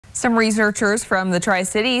Some researchers from the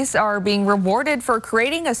Tri-Cities are being rewarded for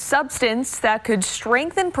creating a substance that could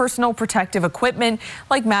strengthen personal protective equipment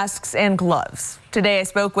like masks and gloves. Today I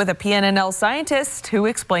spoke with a PNNL scientist who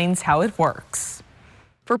explains how it works.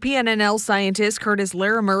 For PNNL scientist Curtis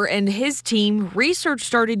Larimer and his team, research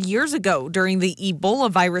started years ago during the Ebola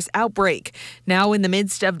virus outbreak. Now, in the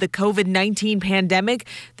midst of the COVID-19 pandemic,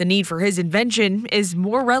 the need for his invention is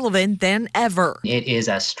more relevant than ever. It is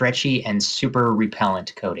a stretchy and super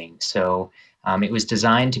repellent coating. So it was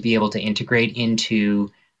designed to be able to integrate into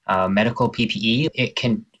medical PPE. It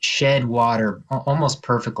can shed water almost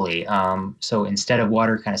perfectly. So instead of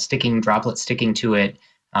water kind of droplets sticking to it,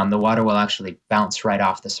 the water will actually bounce right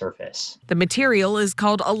off the surface. The material is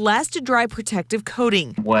called Elastidry protective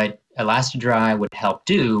coating. What Elastidry would help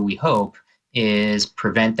do, we hope, is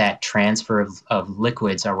prevent that transfer of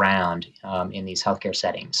liquids around in these healthcare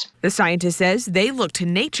settings. The scientist says they look to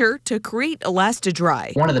nature to create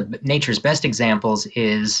Elastidry. One of nature's best examples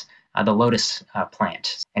is the lotus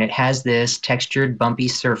plant. And it has this textured, bumpy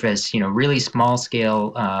surface, really small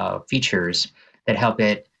scale features that help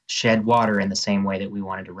it shed water in the same way that we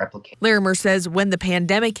wanted to replicate. Larimer says when the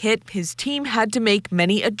pandemic hit, his team had to make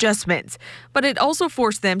many adjustments, but it also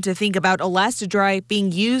forced them to think about Elastidry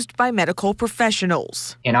being used by medical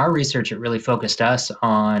professionals. In our research, it really focused us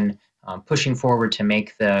on pushing forward to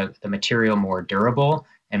make the material more durable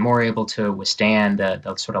and more able to withstand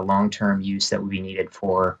the sort of long-term use that would be needed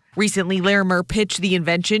for. Recently, Larimer pitched the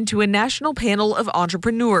invention to a national panel of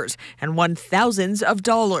entrepreneurs and won thousands of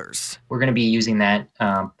dollars. We're going to be using that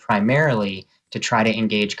primarily to try to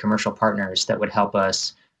engage commercial partners that would help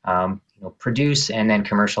us produce and then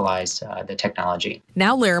commercialize the technology.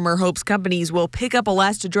 Now Larimer hopes companies will pick up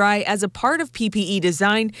Elastidry as a part of PPE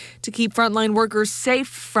design to keep frontline workers safe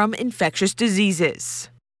from infectious diseases.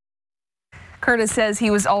 Curtis says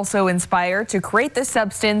he was also inspired to create this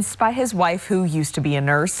substance by his wife, who used to be a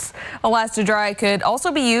nurse. Elastidry could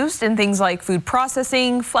also be used in things like food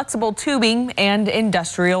processing, flexible tubing, and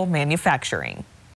industrial manufacturing.